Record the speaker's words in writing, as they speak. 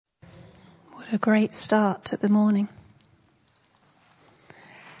a great start to the morning.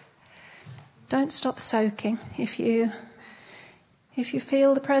 Don't stop soaking. If you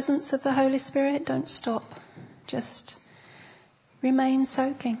feel the presence of the Holy Spirit, don't stop. Just remain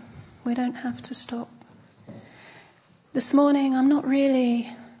soaking. We don't have to stop. This morning I'm not really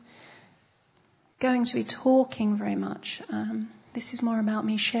going to be talking very much. This is more about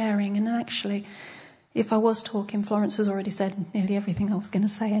me sharing, and actually if I was talking, Florence has already said nearly everything I was going to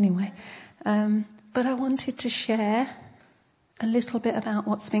say anyway. But I wanted to share a little bit about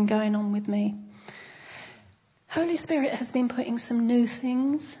what's been going on with me. Holy Spirit has been putting some new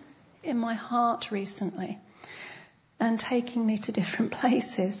things in my heart recently and taking me to different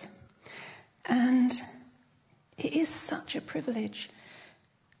places. And it is such a privilege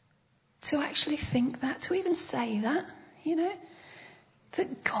to actually think that, to even say that,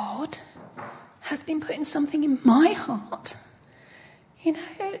 that God has been putting something in my heart.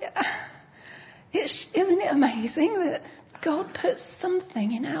 Isn't it amazing that God puts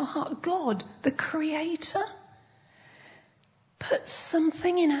something in our heart? God, the Creator, puts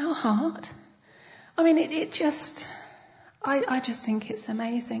something in our heart. I mean, I just think it's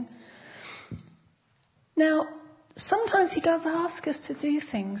amazing. Now, sometimes He does ask us to do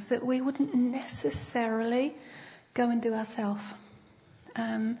things that we wouldn't necessarily go and do ourselves.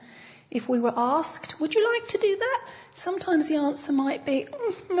 If we were asked, would you like to do that? Sometimes the answer might be,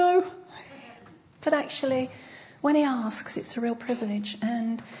 no. But actually, when He asks, it's a real privilege,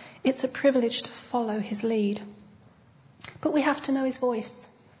 and it's a privilege to follow His lead. But we have to know His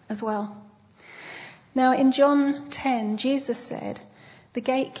voice as well. Now, in John 10, Jesus said, the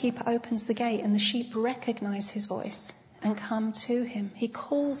gatekeeper opens the gate and the sheep recognise His voice and come to Him. He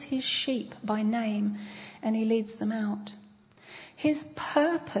calls His sheep by name and He leads them out. His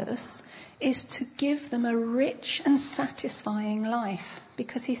purpose is to give them a rich and satisfying life,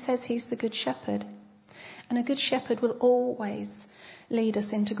 because He says He's the good shepherd. And a good shepherd will always lead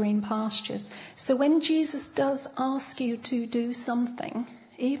us into green pastures. So when Jesus does ask you to do something,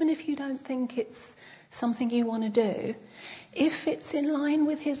 even if you don't think it's something you want to do, if it's in line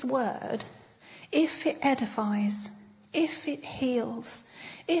with His word, if it edifies, if it heals,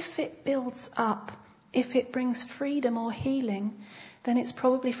 if it builds up, if it brings freedom or healing, then it's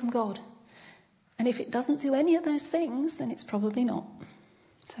probably from God. And if it doesn't do any of those things, then it's probably not.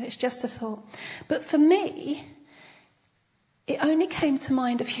 So it's just a thought. But for me, it only came to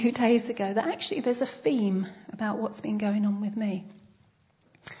mind a few days ago that actually there's a theme about what's been going on with me.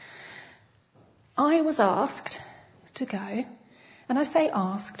 I was asked to go, and I say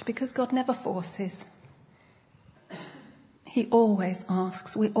asked because God never forces. He always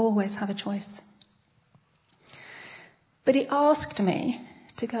asks. We always have a choice. But He asked me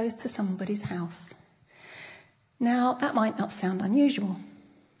to go to somebody's house. Now, that might not sound unusual,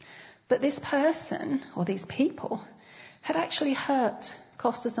 but this person, or these people, had actually hurt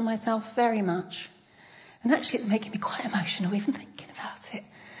Costas and myself very much. And actually it's making me quite emotional even thinking about it.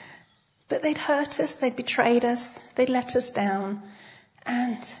 But they'd hurt us, they'd betrayed us, they'd let us down.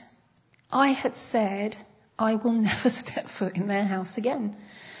 And I had said, I will never step foot in their house again.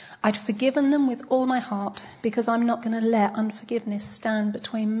 I'd forgiven them with all my heart, because I'm not going to let unforgiveness stand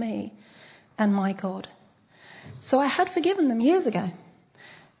between me and my God. So I had forgiven them years ago,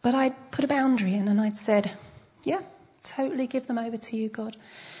 but I'd put a boundary in and I'd said, yeah, totally give them over to you, God.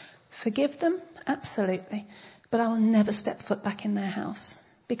 Forgive them, absolutely, but I will never step foot back in their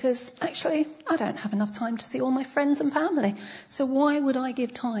house, because actually I don't have enough time to see all my friends and family. So why would I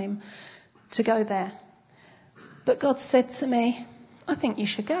give time to go there? But God said to me, I think you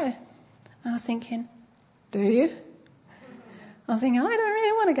should go. I was thinking, do you? I was thinking, I don't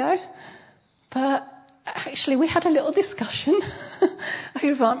really want to go. But actually we had a little discussion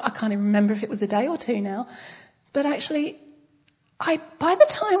over, I can't even remember if it was a day or two now. But actually, by the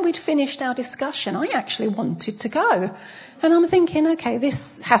time we'd finished our discussion, I actually wanted to go. And I'm thinking, okay,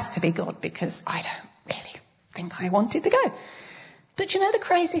 this has to be God, because I don't really think I wanted to go. But the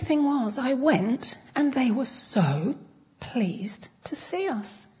crazy thing was, I went and they were so pleased to see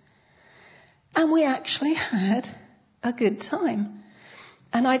us. And we actually had a good time.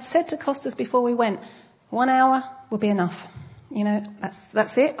 And I'd said to Costas before we went, 1 hour will be enough.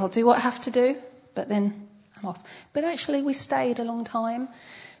 That's it. I'll do what I have to do, but then I'm off. But actually we stayed a long time.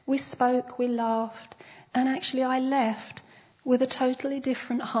 We spoke, we laughed, and actually I left with a totally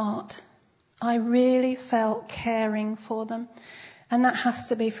different heart. I really felt caring for them. And that has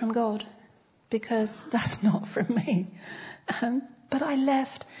to be from God, because that's not from me. But I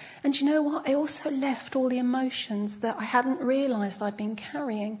left, and you know what? I also left all the emotions that I hadn't realised I'd been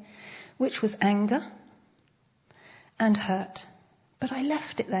carrying, which was anger and hurt. But I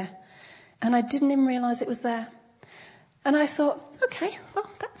left it there. And I didn't even realise it was there. And I thought, okay, well,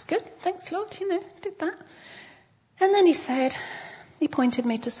 that's good. Thanks, Lord, did that. And then he pointed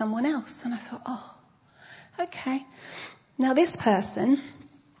me to someone else. And I thought, oh, okay. Now this person,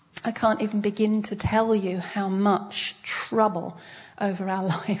 I can't even begin to tell you how much trouble over our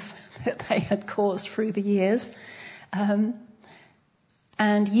life that they had caused through the years.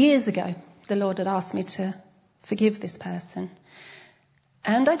 And years ago, the Lord had asked me to forgive this person.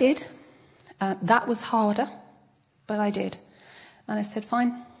 And I did. That was harder, but I did. And I said,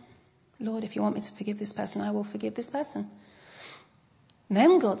 fine, Lord, if you want me to forgive this person, I will forgive this person.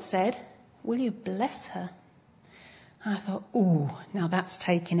 Then God said, will you bless her? And I thought, ooh, now that's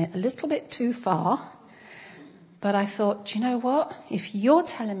taking it a little bit too far. But I thought, do you know what? If you're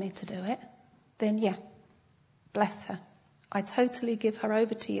telling me to do it, then yeah, bless her. I totally give her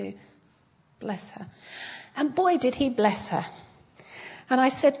over to you. Bless her. And boy, did he bless her. And I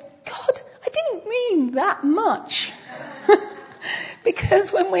said, God, I didn't mean that much.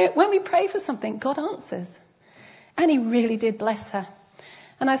 Because when we pray for something, God answers. And he really did bless her.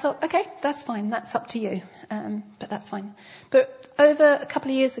 And I thought, okay, that's fine. That's up to you. But that's fine. But over a couple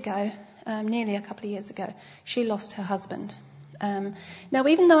of years ago, nearly a couple of years ago, she lost her husband. Now,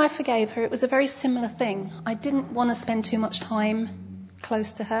 even though I forgave her, it was a very similar thing. I didn't want to spend too much time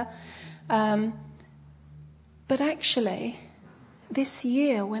close to her. But actually, this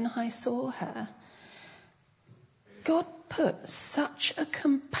year when I saw her, God put such a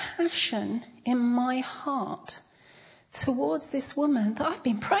compassion in my heart towards this woman that I've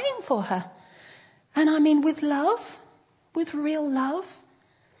been praying for her. And I mean with love, with real love.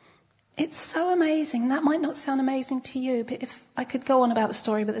 It's so amazing. That might not sound amazing to you, but if I could go on about the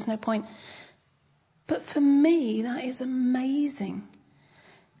story, but there's no point. But for me, that is amazing.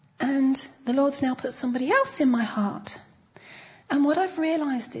 And the Lord's now put somebody else in my heart. And what I've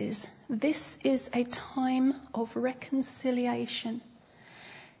realised is this is a time of reconciliation.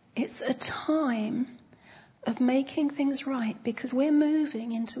 It's a time of making things right because we're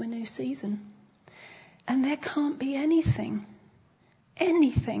moving into a new season. And there can't be anything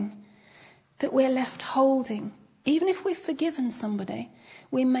that we're left holding. Even if we've forgiven somebody,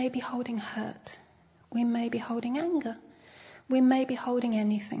 we may be holding hurt. We may be holding anger. We may be holding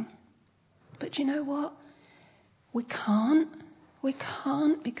anything. But you know what? We can't. We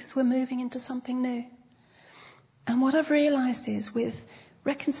can't because we're moving into something new. And what I've realised is with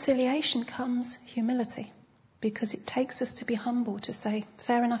reconciliation comes humility, because it takes us to be humble, to say,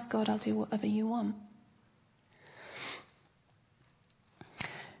 fair enough, God, I'll do whatever you want.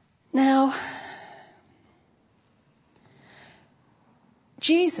 Now,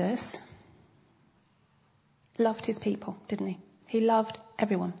 Jesus loved his people, didn't he? He loved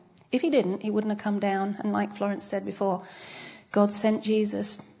everyone. If he didn't, he wouldn't have come down. And like Florence said before, God sent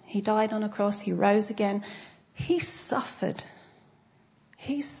Jesus. He died on a cross. He rose again. He suffered.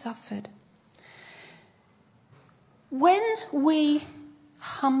 He suffered. When we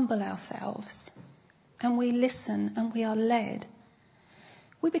humble ourselves and we listen and we are led,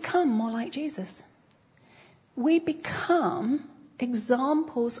 we become more like Jesus. We become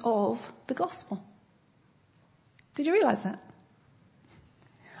examples of the gospel. Did you realise that?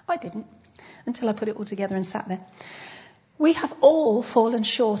 I didn't, until I put it all together and sat there. We have all fallen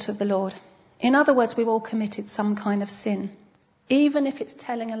short of the Lord. In other words, we've all committed some kind of sin, even if it's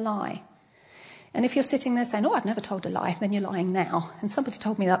telling a lie. And if you're sitting there saying, oh, I've never told a lie, then you're lying now. And somebody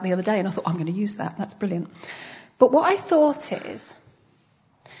told me that the other day, and I thought, I'm going to use that. That's brilliant. But what I thought is,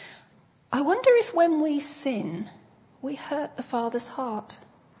 I wonder if when we sin, we hurt the Father's heart.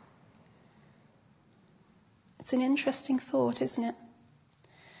 It's an interesting thought, isn't it?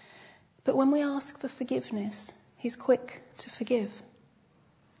 But when we ask for forgiveness, he's quick to forgive.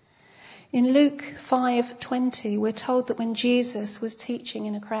 In Luke 5:20, we're told that when Jesus was teaching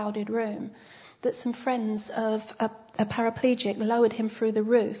in a crowded room, that some friends of a paraplegic lowered him through the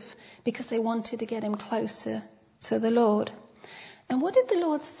roof because they wanted to get him closer to the Lord. And what did the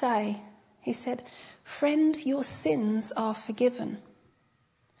Lord say? He said, friend, your sins are forgiven.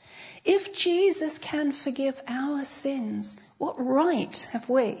 If Jesus can forgive our sins, what right have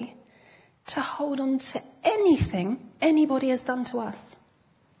we to hold on to anything anybody has done to us?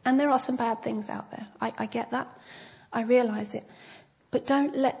 And there are some bad things out there. I get that. I realise it. But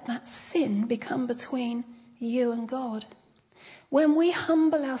don't let that sin become between you and God. When we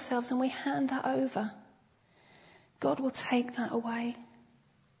humble ourselves and we hand that over, God will take that away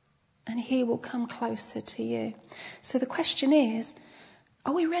and he will come closer to you. So the question is,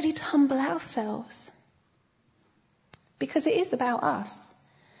 are we ready to humble ourselves? Because it is about us.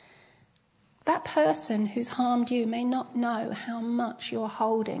 That person who's harmed you may not know how much you're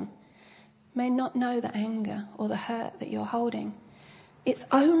holding may not know the anger or the hurt that you're holding. It's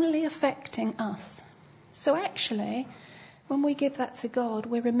only affecting us. So actually, when we give that to God,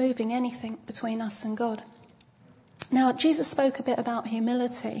 we're removing anything between us and God. Now, Jesus spoke a bit about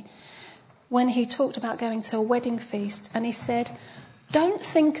humility when he talked about going to a wedding feast, and he said, don't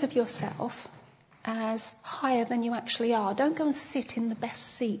think of yourself as higher than you actually are. Don't go and sit in the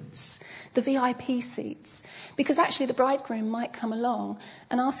best seats, the VIP seats, because actually the bridegroom might come along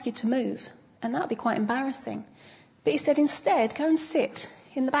and ask you to move, and that would be quite embarrassing. But he said instead, go and sit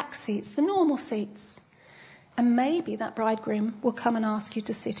in the back seats, the normal seats, and maybe that bridegroom will come and ask you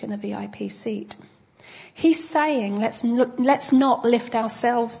to sit in a VIP seat. He's saying, let's not lift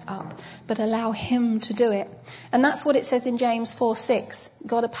ourselves up, but allow him to do it. And that's what it says in James 4:6.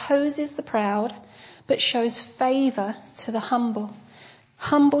 God opposes the proud, but shows favour to the humble.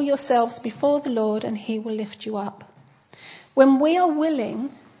 Humble yourselves before the Lord, and he will lift you up. When we are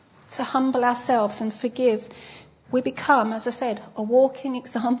willing to humble ourselves and forgive, we become, as I said, a walking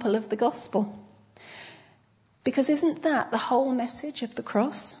example of the gospel. Because isn't that the whole message of the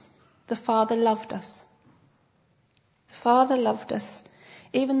cross? The Father loved us. The Father loved us,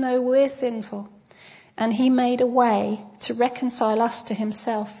 even though we're sinful. And he made a way to reconcile us to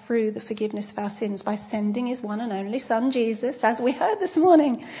himself through the forgiveness of our sins by sending his one and only Son, Jesus, as we heard this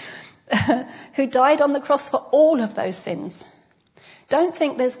morning, who died on the cross for all of those sins. Don't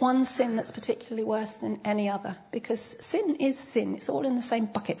think there's one sin that's particularly worse than any other, because sin is sin. It's all in the same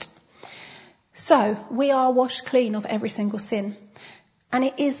bucket. So we are washed clean of every single sin. And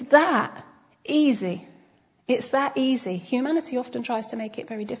it is that easy. It's that easy. Humanity often tries to make it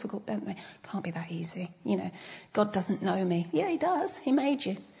very difficult, don't they? Can't be that easy. You know, God doesn't know me. Yeah, he does. He made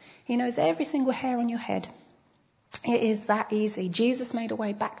you. He knows every single hair on your head. It is that easy. Jesus made a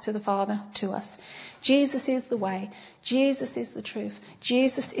way back to the Father, to us. Jesus is the way. Jesus is the truth.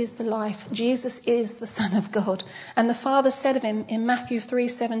 Jesus is the life. Jesus is the Son of God. And the Father said of him in Matthew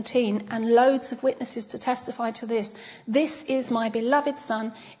 3:17, and loads of witnesses to testify to this, this is my beloved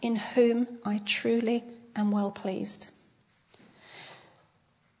Son in whom I truly am well pleased.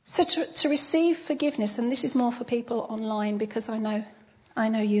 So to receive forgiveness, and this is more for people online because I know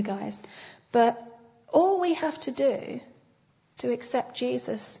you guys, but all we have to do to accept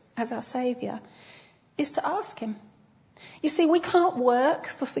Jesus as our Saviour is to ask him. You see, we can't work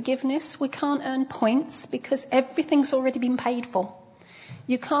for forgiveness. We can't earn points because everything's already been paid for.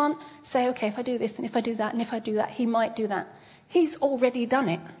 You can't say, okay, if I do this and if I do that and if I do that, he might do that. He's already done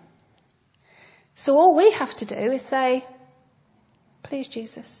it. So all we have to do is say, please,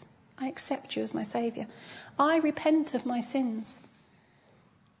 Jesus, I accept you as my Saviour. I repent of my sins.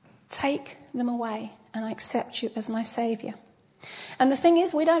 Take them away, and I accept you as my Saviour. And the thing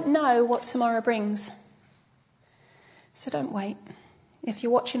is, we don't know what tomorrow brings. So don't wait. If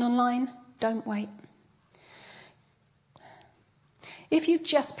you're watching online, don't wait. If you've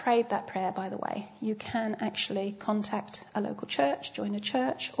just prayed that prayer, by the way, you can actually contact a local church, join a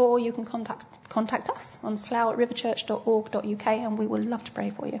church, or you can contact us on slough@riverchurch.org.uk, and we would love to pray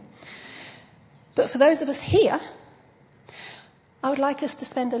for you. But for those of us here, I would like us to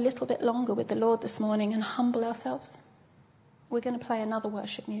spend a little bit longer with the Lord this morning and humble ourselves. We're going to play another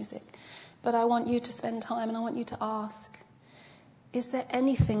worship music, but I want you to spend time and I want you to ask, is there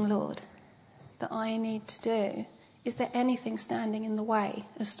anything, Lord, that I need to do? Is there anything standing in the way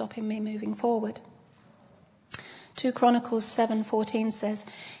of stopping me moving forward? 2 Chronicles 7:14 says,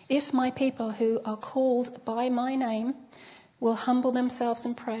 if my people who are called by my name will humble themselves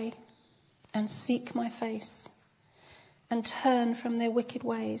and pray and seek my face and turn from their wicked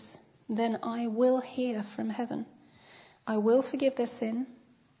ways, then I will hear from heaven. I will forgive their sin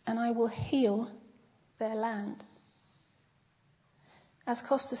and I will heal their land. As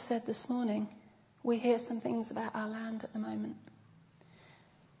Costa said this morning, we hear some things about our land at the moment.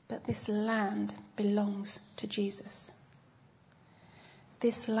 But this land belongs to Jesus.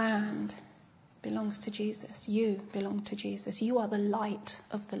 This land belongs to Jesus. You belong to Jesus. You are the light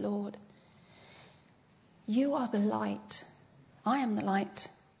of the Lord. You are the light. I am the light.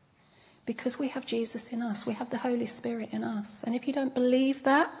 Because we have Jesus in us. We have the Holy Spirit in us. And if you don't believe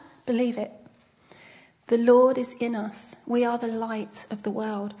that, believe it. The Lord is in us. We are the light of the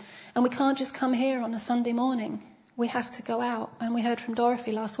world. And we can't just come here on a Sunday morning. We have to go out. And we heard from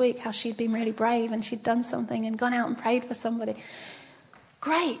Dorothy last week how she'd been really brave and she'd done something and gone out and prayed for somebody.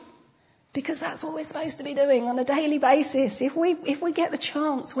 Great. Because that's what we're supposed to be doing on a daily basis. If we get the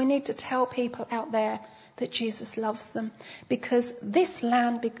chance, we need to tell people out there that Jesus loves them. Because this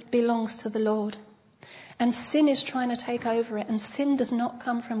land belongs to the Lord. And sin is trying to take over it. And sin does not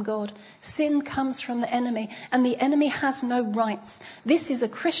come from God. Sin comes from the enemy. And the enemy has no rights. This is a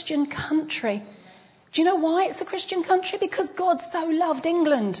Christian country. Do you know why it's a Christian country? Because God so loved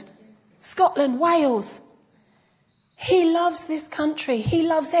England, Scotland, Wales. He loves this country. He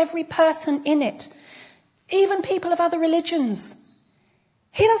loves every person in it. Even people of other religions.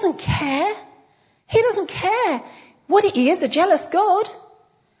 He doesn't care. He doesn't care. What he is, a jealous God.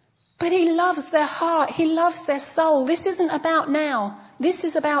 But he loves their heart. He loves their soul. This isn't about now. This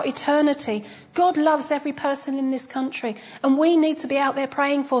is about eternity. God loves every person in this country. And we need to be out there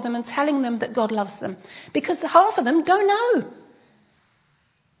praying for them and telling them that God loves them. Because half of them don't know.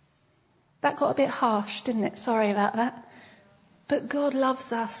 That got a bit harsh, didn't it? Sorry about that. But God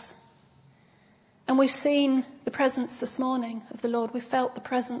loves us. And we've seen the presence this morning of the Lord. We've felt the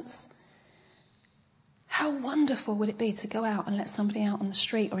presence. How wonderful would it be to go out and let somebody out on the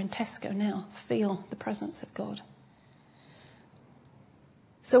street or in Tesco now feel the presence of God?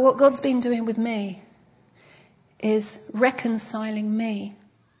 So what God's been doing with me is reconciling me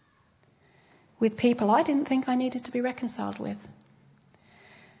with people I didn't think I needed to be reconciled with.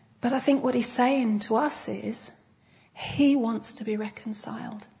 But I think what he's saying to us is he wants to be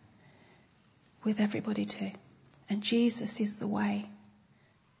reconciled with everybody too. And Jesus is the way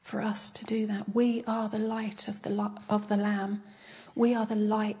for us to do that. We are the light of the Lamb. We are the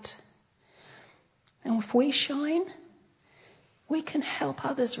light. And if we shine, we can help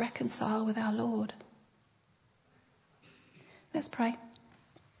others reconcile with our Lord. Let's pray.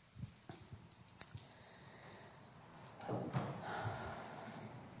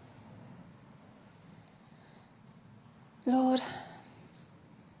 Lord,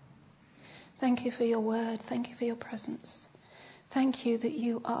 thank you for your word. Thank you for your presence. Thank you that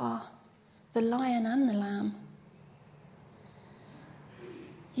you are the Lion and the Lamb.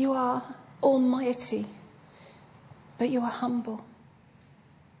 You are almighty, but you are humble.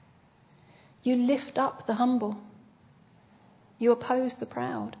 You lift up the humble. You oppose the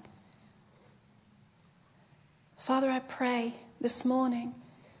proud. Father, I pray this morning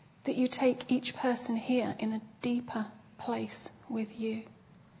that you take each person here in a deeper place with you.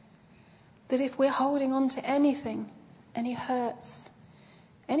 That if we're holding on to anything, any hurts,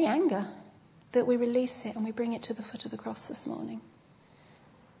 any anger, that we release it and we bring it to the foot of the cross this morning.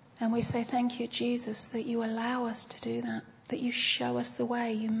 And we say, thank you, Jesus, that you allow us to do that, that you show us the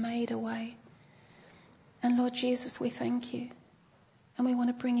way, you made a way. And Lord Jesus, we thank you. And we want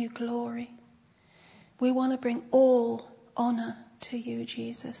to bring you glory. We want to bring all honour to you,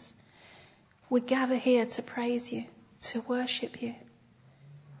 Jesus. We gather here to praise you, to worship you,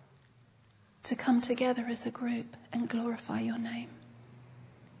 to come together as a group and glorify your name.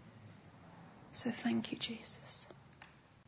 So thank you, Jesus.